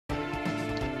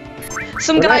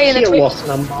Some When guy I in a hear tweet. lost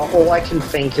number, all I can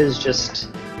think is just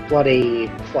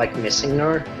bloody, like, missing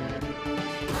no.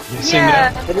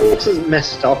 Yeah. It looks as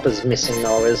messed up as missing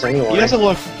no is anyway. He doesn't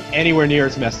look anywhere near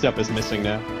as messed up as missing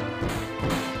now.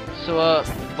 So,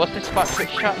 what's this about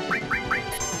Twitch chat?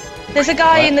 There's a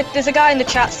guy What? in the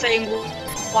chat saying,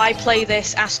 "Why play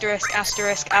this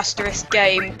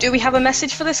game?" Do we have a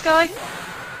message for this guy?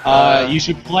 You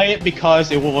should play it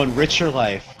because it will enrich your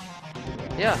life.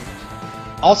 Yeah.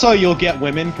 Also, you'll get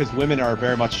women, because women are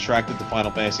very much attracted to Final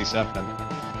Fantasy VII.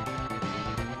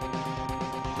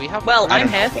 We have. Well, I I'm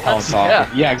don't know here. what the hell I'm That's-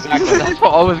 talking. Yeah, exactly. That's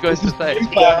what I was going to say.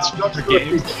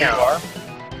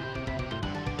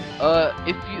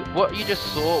 What you just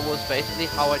saw was basically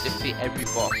how I defeat every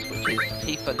boss, which is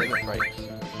Tifa limit breaks.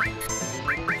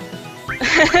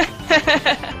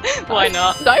 Why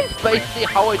not? That is basically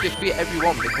how I defeat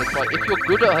everyone, because like, if you're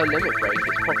good at her limit break,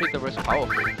 it's probably the most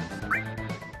powerful.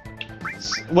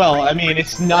 Well, I mean,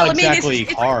 it's not Well, I mean, exactly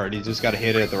it's- hard. You just gotta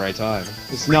hit it at the right time.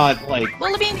 It's not like.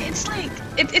 Well, I mean, it's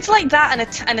like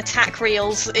that and attack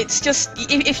reels. It's just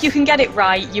if you can get it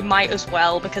right, you might as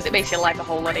well because it makes your life a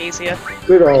whole lot easier.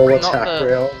 Good old It's not attack the-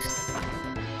 rails.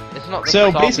 It's not the So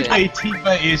bizarre basically, bit.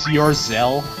 Tifa is your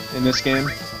Zell in this game,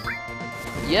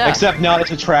 Yeah, except not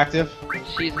as attractive.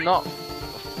 she's not.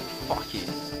 Fuck you.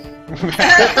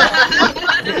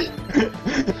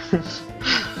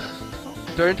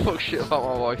 Don't talk shit about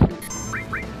my wife.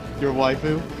 Your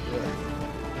waifu?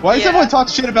 Why does Yeah. everyone talk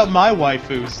shit about my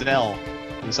waifu, Zell?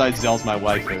 Besides, Zell's my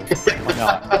waifu. Why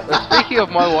not? Speaking of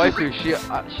my waifu, she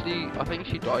actually, I think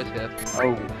she dies here.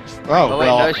 Oh, Oh wait,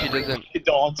 well. no, she doesn't.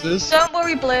 Condolences. Don't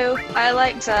worry, Blue. I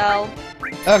like Zell.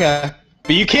 Okay.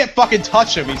 But you can't fucking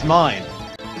touch him, he's mine.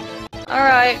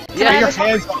 Alright. Yeah, Get your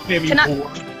hands off him, you Can I-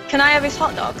 whore. Can I have his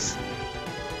hot dogs?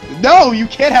 No, you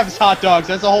can't have his hot dogs,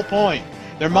 that's the whole point.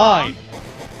 They're mine.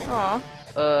 Aw.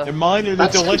 They're mine and they're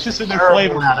That's delicious and they're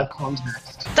terrible out flavorful. of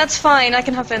context. That's fine. I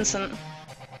can have Vincent.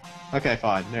 Okay,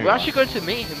 fine. There you We're go. actually going to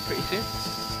meet him pretty soon.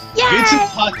 Yay!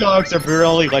 Vincent's hot dogs are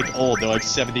really, like, old. They're like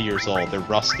 70 years old. They're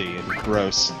rusty and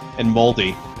gross and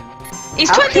moldy. He's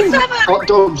How can 27. hot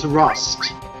dogs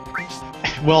rust?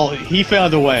 Well, he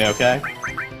found a way, okay?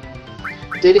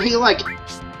 Did he, like,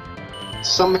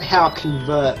 somehow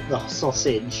convert the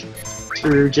sausage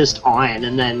to just iron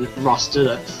and then rusted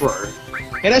it through?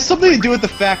 It has something to do with the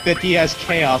fact that he has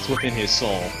chaos within his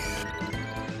soul.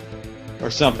 Or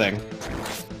something.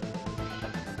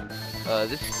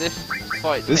 This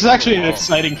fight. This is takes a actually an while.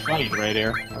 exciting fight right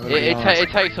here. I'm gonna be It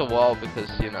honest. takes a while because,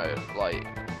 you know, like,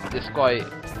 this guy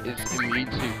is immune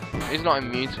to... He's not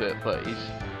immune to it, but he's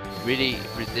really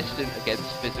resistant against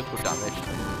physical damage.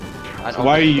 And So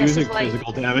why are you This is using like-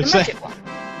 physical The damage? magic one.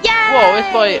 Yay! Well,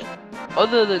 it's like,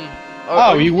 other than...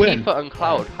 Oh, only you win. Tifa and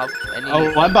Cloud have any Oh, I'm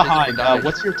physical behind. damage.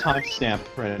 What's your timestamp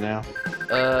right now?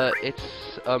 It's,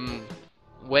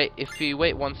 wait, if you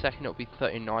wait 1 second, it'll be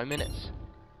 39 minutes.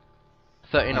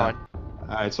 39.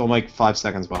 Alright, so I'm like 5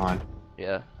 seconds behind.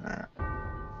 Yeah. Alright.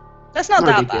 That's not No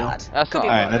that big deal. bad. That's Could not be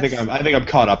Alright, I worse. think I'm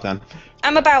caught up then.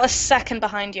 I'm about a second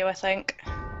behind you, I think.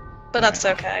 But that's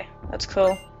okay. That's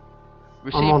cool.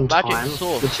 Receive I'm on magic time,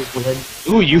 source. which is weird.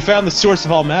 Ooh, you found the source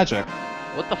of all magic.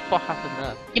 What the fuck happened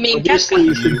there? You mean Obviously,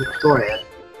 you Kefka? should destroy it.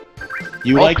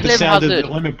 You Oh, like the Clem sound of has the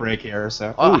it. limit break here,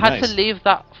 so. I Ooh, had nice. to leave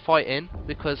that fight in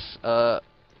because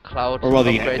Cloud Or well,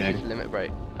 the upgraded ending. his limit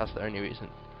break. That's the only reason.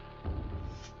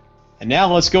 And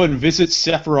now let's go and visit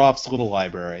Sephiroth's little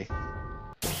library.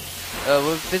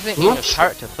 We're visiting a What?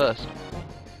 character first.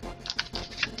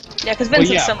 Yeah, because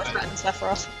Vincent's yeah. so much better than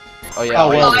Sephiroth. Oh yeah.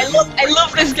 Oh, I well. am. I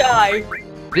love this guy.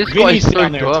 This guy's Vinny's so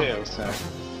down there dumb. too, so.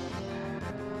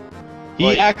 He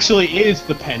Like- actually is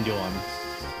the pendulum.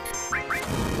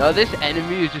 No, this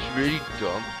enemy is just really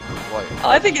dumb. Like,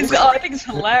 I think it's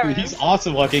hilarious. He's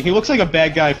awesome looking. He looks like a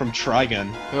bad guy from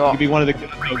Trigun. He yeah, could be one of the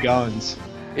no guns.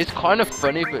 it's kind of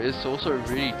funny, but it's also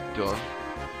really dumb.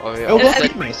 Oh yeah. Oh, well,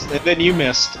 And- you missed, and then you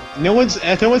missed. No one's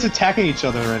attacking each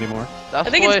other anymore. That's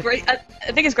I think why, it's great. I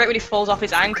think it's great when he falls off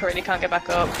his anchor and he can't get back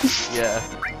up. Yeah.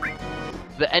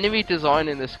 The enemy design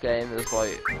in this game is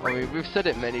like, I mean, we've said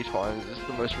it many times, it's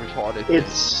the most retarded thing.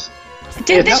 It's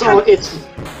Did it's they so have- it's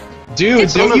Dude,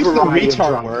 It's don't on a use the variety of retard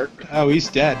drugs. word. Oh, he's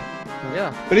dead.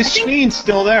 Yeah. But his I think- screen's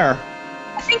still there.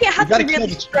 I think it had You gotta some kill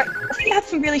really. the- I think it had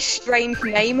some really strange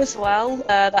name as well.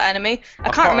 That enemy. I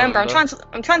can't can't remember. remember.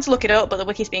 I'm trying to look it up, but the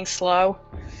wiki's being slow.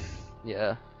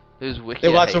 Yeah. It was wicked. There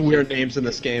are lots of weird names in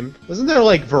this game. Wasn't there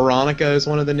like Veronica is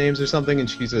one of the names or something, and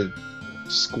she's a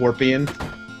scorpion? I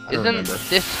don't Isn't remember.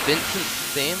 this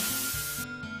Vincent's theme?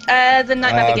 The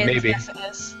Nightmare Begins. maybe. Yes, it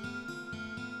is.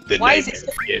 The Why is nightmare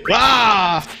it begins.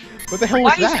 Ah! What the hell Why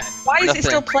was is that? it? Why is it Nothing.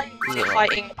 still playing No.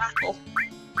 fighting battle?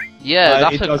 Yeah,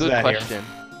 that's it a does good that here. question.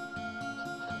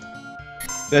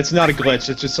 That's not a glitch.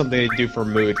 It's just something they do for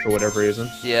mood for whatever reason.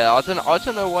 Yeah, I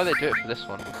don't know why they do it for this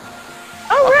one.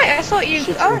 Oh right, I thought you.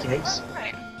 Shifting Oh, case.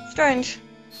 right. Strange.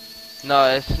 No,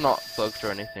 it's not bugged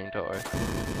or anything, don't worry.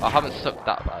 I haven't sucked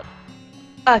that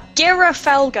bad. Gira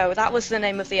Felgo. That was the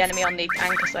name of the enemy on the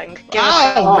anchor thing. Gira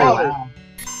Ow! Oh, Felgo. wow.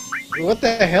 What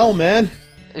the hell, man?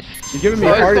 You're giving me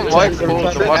It's heart not my attacks every fault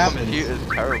time that that my happens. computer's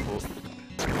terrible.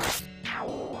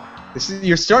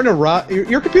 You're starting to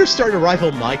your computer's starting to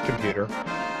rival my computer.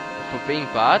 For being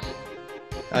bad?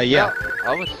 Yeah.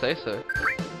 I would say so.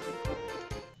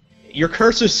 Your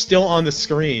cursor's still on the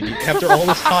screen. After all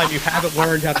this time, you haven't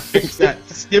learned how to fix that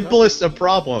simplest of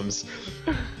problems.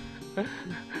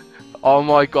 Oh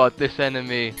my god, this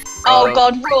enemy. Oh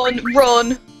god,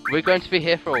 run! We're going to be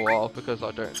here for a while because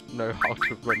I don't know how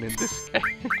to run in this game.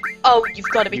 Oh, you've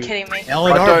got to be kidding me. L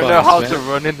and I R don't know how buttons, to man.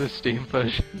 run in the Steam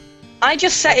version. I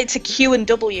just set it to Q and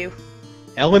W.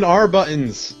 L and R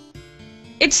buttons.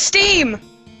 It's Steam.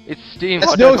 It's Steam.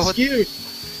 That's I no don't know what- excuse.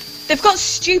 They've got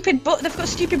stupid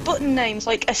button names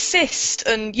like assist,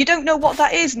 and you don't know what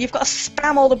that is, and you've got to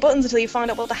spam all the buttons until you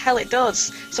find out what the hell it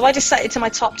does. So I just set it to my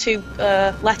top two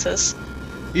letters.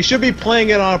 You should be playing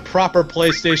it on a proper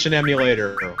PlayStation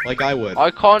emulator, like I would.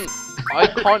 I can't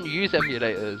use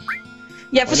emulators.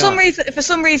 Yeah, for Why some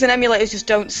not? reason, emulators just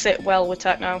don't sit well with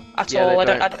techno at Yeah, all.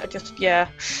 they I just yeah.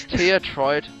 Tia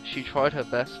tried. She tried her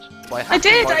best. By I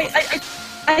hacking did. my-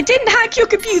 I didn't hack your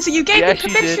computer. You gave Yes, me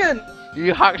you did. permission.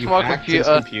 You hacked You my hacked his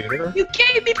computer. computer? You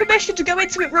gave me permission to go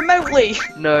into it remotely.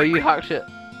 No, you hacked it.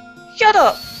 Shut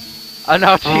up. And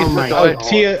now Oh Tifa my died.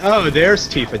 God. There's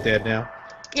Tifa dead now.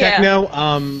 Yeah. Techno,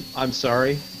 I'm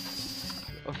sorry.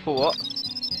 For what?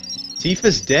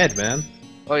 Tifa's dead, man.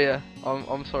 Oh yeah,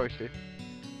 I'm sorry, Steve.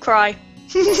 Cry.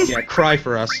 Yeah, cry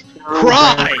for us.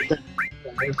 Cry!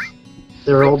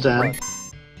 They're all dead.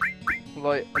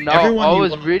 Like, now Everyone I you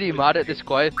was want- really mad at this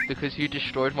guy because he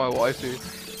destroyed my waifu.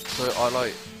 So I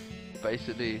like,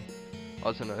 basically,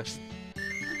 I don't know.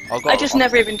 I just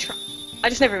never even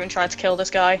tried to kill this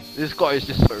guy. This guy is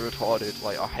just so retarded.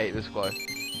 Like, I hate this guy.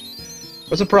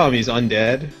 What's the problem? He's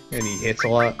undead, and he hits a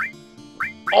lot.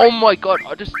 Oh my god!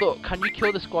 I just thought, can you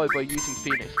kill this guy by using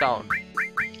Phoenix Down?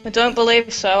 I don't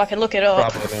believe so. I can look it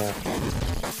up. Probably not.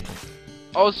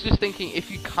 I was just thinking, if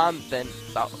you can, then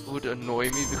that would annoy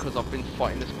me because I've been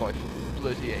fighting this guy for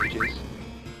bloody ages.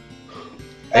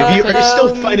 Are you still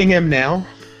Um, fighting him now?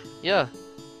 Yeah.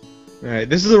 Alright,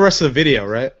 this is the rest of the video,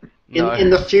 right? In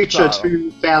the future, No.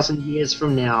 2,000 years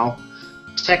from now,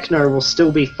 Techno will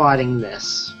still be fighting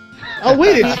this. Oh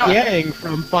wait, it's Yang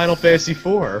from Final Fantasy IV.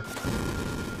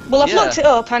 Well, I've Yeah. looked it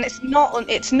up, and it's not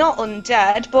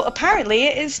undead, but apparently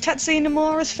it is Tetsuya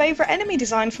Nomura's favourite enemy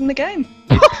design from the game.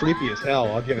 Creepy as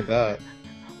hell, I'll give it that.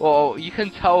 Well, you can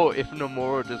tell if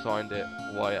Nomura designed it,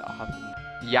 why it happened.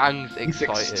 Yang's He's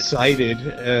excited.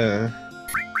 excited.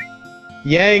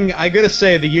 Yang, I gotta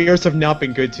say, the years have not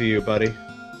been good to you, buddy.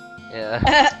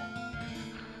 Yeah.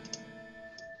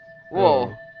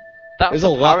 Whoa. That's There's a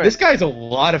lot. apparent. This guy has a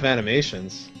lot of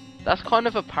animations. That's kind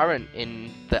of apparent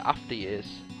in the after years,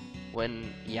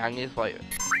 when Yang is like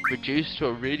reduced to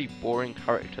a really boring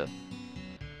character.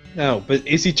 No, but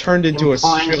is he turned into a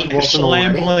Implying he wasn't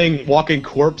already? schlambling walking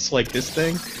corpse like this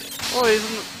thing? Well,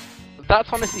 isn't that's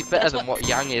honestly better than what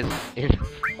Yang is in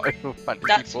Final Fantasy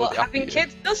That's IV, what the after having years.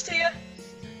 kids does to you.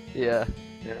 Yeah.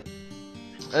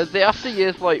 The after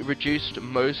years like reduced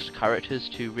most characters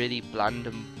to really bland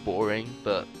and boring,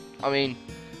 but I mean,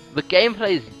 the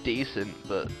gameplay is decent,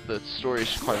 but the story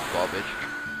is kind of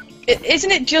garbage.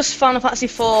 Isn't it just Final Fantasy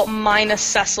IV minus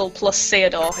Cecil plus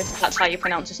Theodore, if that's how you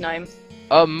pronounce his name?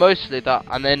 Mostly that,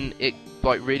 and then it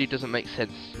like really doesn't make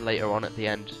sense later on at the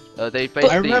end. They basically.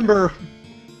 I remember.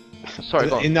 Sorry,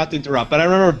 go on. And not to interrupt, but I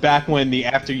remember back when the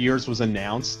After Years was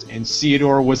announced and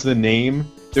Theodore was the name.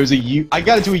 There was I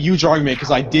got into a huge argument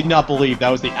because I did not believe that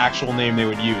was the actual name they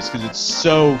would use because it's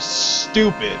so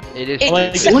stupid. It is.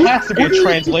 Like, It's- it has to be a Wouldn't it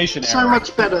translation So error.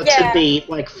 much better Yeah. to be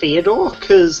like Theodore,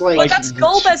 because But like that's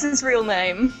Golbez's real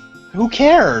name. Who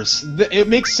cares? It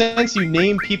makes sense you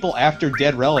name people after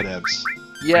dead relatives.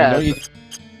 Yeah. You know,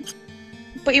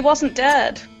 But he wasn't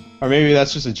dead. or maybe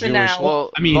that's just a Jewish. now. Well,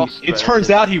 I mean, lost it relatives. turns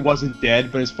out he wasn't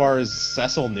dead, but as far as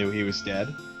Cecil knew, he was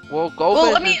dead. Well, Golbez.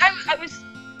 Well, I mean,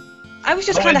 I was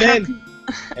just Oh, kind of and happy.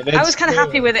 And then I was kind of spoiler-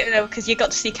 happy with it though, because you got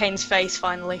to see Kane's face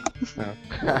finally.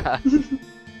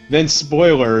 Then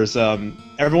spoilers.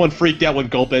 Everyone freaked out when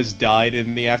Golbez died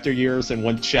in the After Years in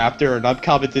one chapter, and I've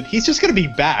commented, he's just gonna be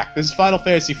back. This is Final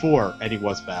Fantasy IV, and he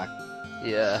was back.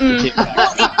 yeah. Mm. He came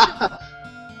back.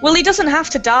 Well, he doesn't have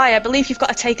to die. I believe you've got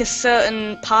to take a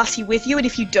certain party with you, and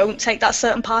if you don't take that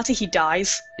certain party, he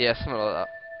dies. Yeah, something like that.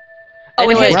 Oh,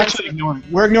 and Anyway, here's We're Vincent.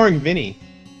 actually ignoring Vinnie.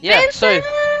 Yeah, so,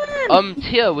 Vincent!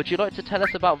 Tia, would you like to tell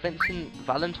us about Vincent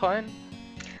Valentine?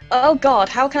 Oh god,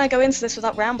 how can I go into this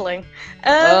without rambling?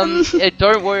 Yeah,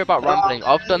 don't worry about rambling.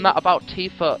 I've done that about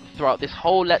Tifa throughout this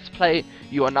whole Let's Play.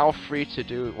 You are now free to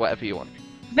do whatever you want.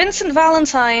 Vincent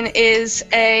Valentine is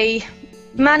a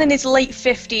man in his late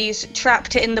 50s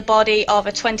trapped in the body of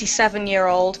a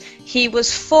 27-year-old. He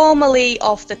was formerly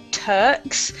of the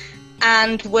Turks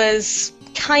and was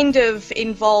kind of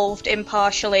involved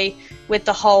impartially with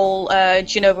the whole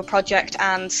Genova project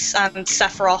and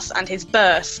Sephiroth and his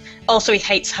birth. Also, he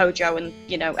hates Hojo, and,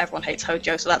 you know, everyone hates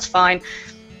Hojo, so that's fine.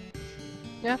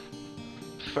 Yeah,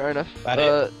 fair enough. That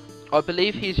it? I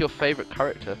believe he's your favourite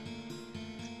character.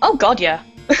 Oh god, yeah.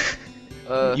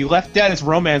 You left Dad's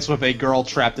romance with a girl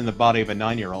trapped in the body of a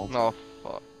 9-year-old. Oh,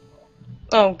 fuck.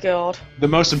 Oh god. The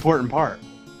most important part.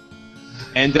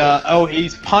 And, oh,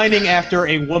 he's pining after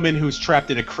a woman who's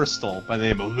trapped in a crystal by the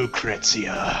name of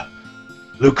Lucrezia.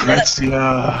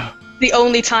 Lucrezia. The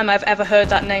only time I've ever heard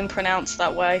that name pronounced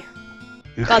that way.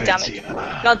 God damn it.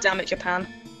 God damn it, Japan.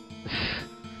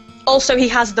 Also, he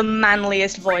has the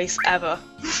manliest voice ever.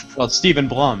 Well, it's Stephen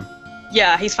Blum.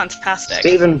 Yeah, he's fantastic.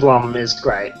 Stephen Blum is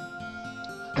great.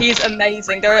 He's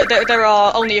amazing. There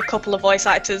are only a couple of voice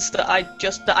actors that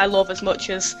I love as much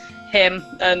as him,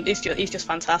 and he's just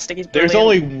fantastic. He's brilliant. There's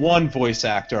only one voice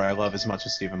actor I love as much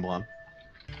as Stephen Blum.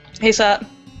 Who's that?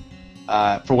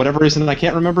 For whatever reason, I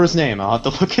can't remember his name. I'll have to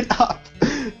look it up.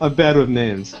 I'm bad with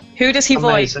names. Who does he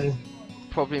voice? Amazing.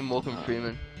 Probably Morgan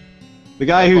Freeman. The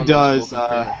guy who Everyone loves does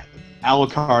Morgan Freeman.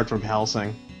 Alucard from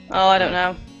Hellsing. Oh, I don't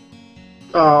know.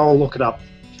 Oh, I'll look it up.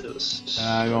 Just...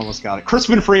 I almost got it.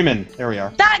 Crispin Freeman. There we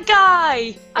are. That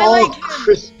guy! I oh, like him.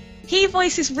 Chris... He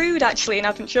voices Rude, actually, in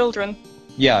Advent Children.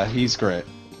 Yeah, he's great.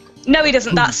 No, he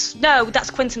doesn't. That's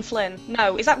Quentin Flynn.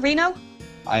 No, is that Reno?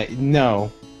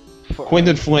 No.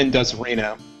 Quentin Flynn does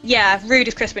Reno. Yeah, Rude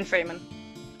is Crispin Freeman.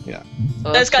 Yeah.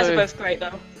 Those guys are both great,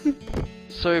 though.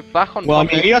 So back on Well, I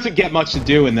topic, mean, he doesn't get much to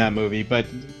do in that movie, but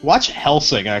watch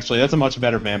Hellsing, actually. That's a much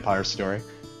better vampire story.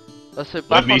 so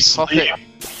back on topic,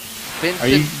 Vincent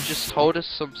you- just told us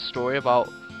some story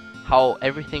about how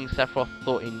everything Sephiroth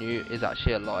thought he knew is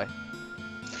actually a lie.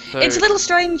 So, It's a little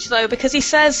strange, though, because he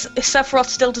says Sephiroth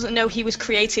still doesn't know he was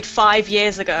created 5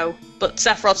 years ago, but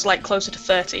Sephiroth's, like, closer to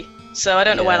 30. So I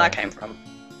don't know where Yeah. that came from.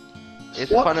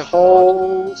 it's What kind of odd.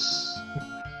 holes?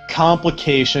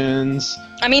 Complications.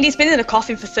 I mean, he's been in a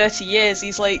coffin for 30 years.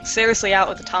 He's, like, seriously out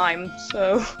of the time,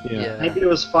 so... Yeah. Maybe it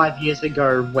was 5 years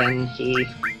ago when he...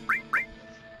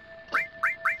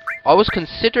 I was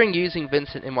considering using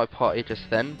Vincent in my party just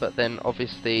then, but then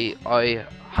obviously I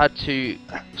had to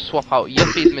swap out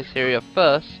Yuffie's materia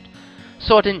first,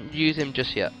 so I didn't use him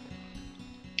just yet.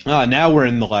 Ah, now we're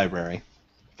in the library.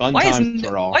 Fun times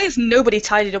for all. Why has nobody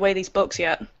tidied away these books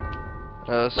yet?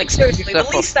 Like, seriously, the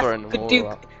least throwing Sephiroth them could all do...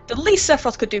 out. The least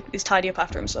Sephiroth could do is tidy up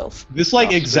after himself. This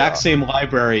like That's exact fair. same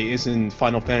library is in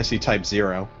Final Fantasy Type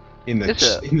 0 in Is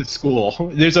it? the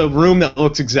school. There's a room that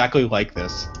looks exactly like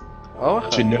this. Oh,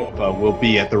 okay. Genova will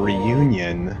be at the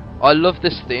reunion. I love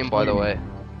this theme, by the way.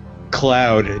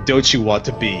 Cloud, don't you want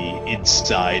to be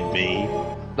inside me?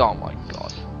 Oh my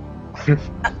god.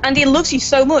 And he loves you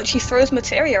so much, he throws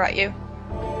materia at you.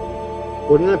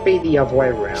 Wouldn't it be the other way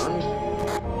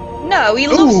around? No, he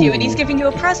loves you and Ooh. he's giving you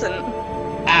a present.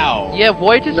 Ow! Yeah,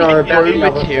 why does No, he about throw the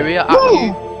other materia thing. at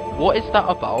you? What is that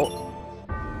about?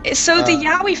 It's so the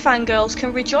Yaoi fangirls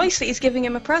can rejoice that he's giving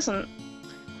him a present.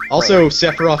 Also,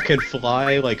 Sephiroth can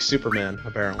fly like Superman,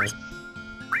 apparently.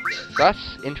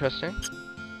 That's interesting.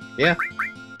 Yeah.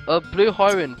 Blue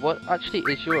Hyron, what actually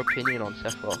is your opinion on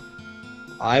Sephiroth?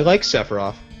 I like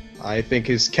Sephiroth. I think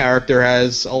his character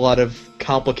has a lot of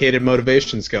complicated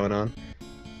motivations going on.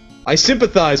 I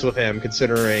sympathize with him,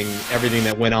 considering everything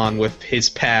that went on with his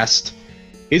past.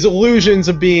 His illusions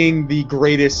of being the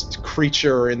greatest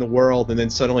creature in the world, and then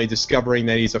suddenly discovering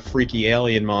that he's a freaky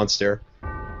alien monster.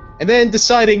 And then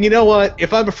deciding, you know what,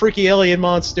 if I'm a freaky alien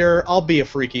monster, I'll be a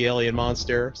freaky alien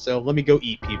monster, so let me go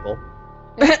eat people.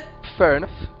 Fair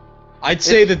enough. I'd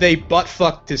say that they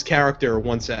butt-fucked his character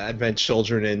once Advent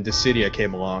Children and Dissidia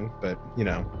came along, but, you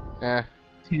know, Eh.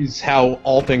 is how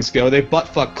all things go. They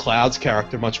butt-fucked Cloud's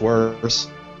character much worse.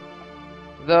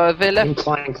 They left.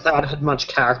 Implying Cloud had much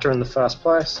character in the first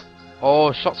place.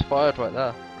 Oh, shots fired right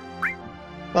there.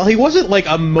 Well, he wasn't like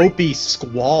a mopey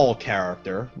Squall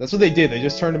character. That's what they did. They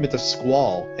just turned him into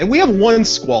Squall. And we have one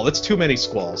Squall. That's too many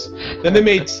Squalls. Then they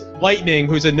made Lightning,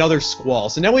 who's another Squall.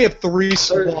 So now we have 3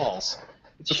 Squalls.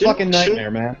 It's a fucking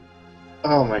nightmare, man.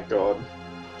 Oh my god.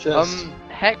 Just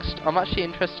Hext, I'm actually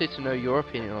interested to know your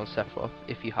opinion on Sephiroth,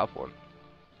 if you have one.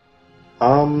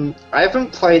 I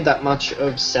haven't played that much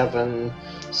of 7,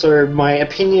 so my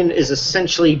opinion is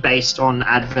essentially based on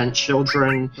Advent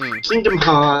Children, Kingdom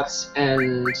Hearts,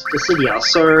 and Dissidia.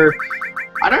 So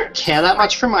I don't care that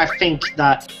much for him. I think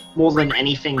that more than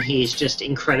anything, he's just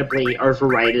incredibly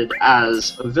overrated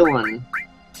as a villain.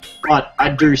 But I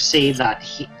do see that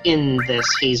in this,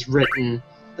 he's written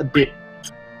a bit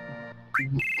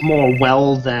more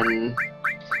well than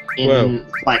in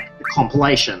like the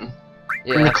compilation.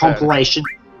 Yeah, In the compilation,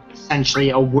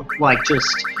 essentially,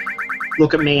 just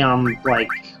look at me, I'm like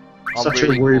such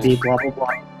really a ruby, cool. blah blah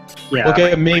blah. Yeah. Look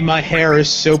at me, my hair is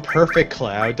so perfect,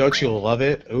 Cloud. Don't you love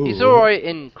it? Ooh. He's alright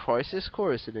in Crisis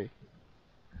Core, isn't he?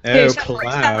 Oh, Who's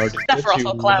Cloud. Sephiroth Don't you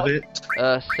or love Cloud? it?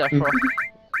 Sephiroth.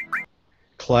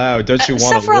 Cloud, don't you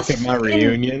want to look Sephiroth at my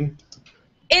reunion?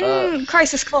 In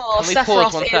Crisis Core, can we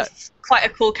pause one Sephiroth sec? is quite a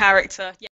cool character. Yeah.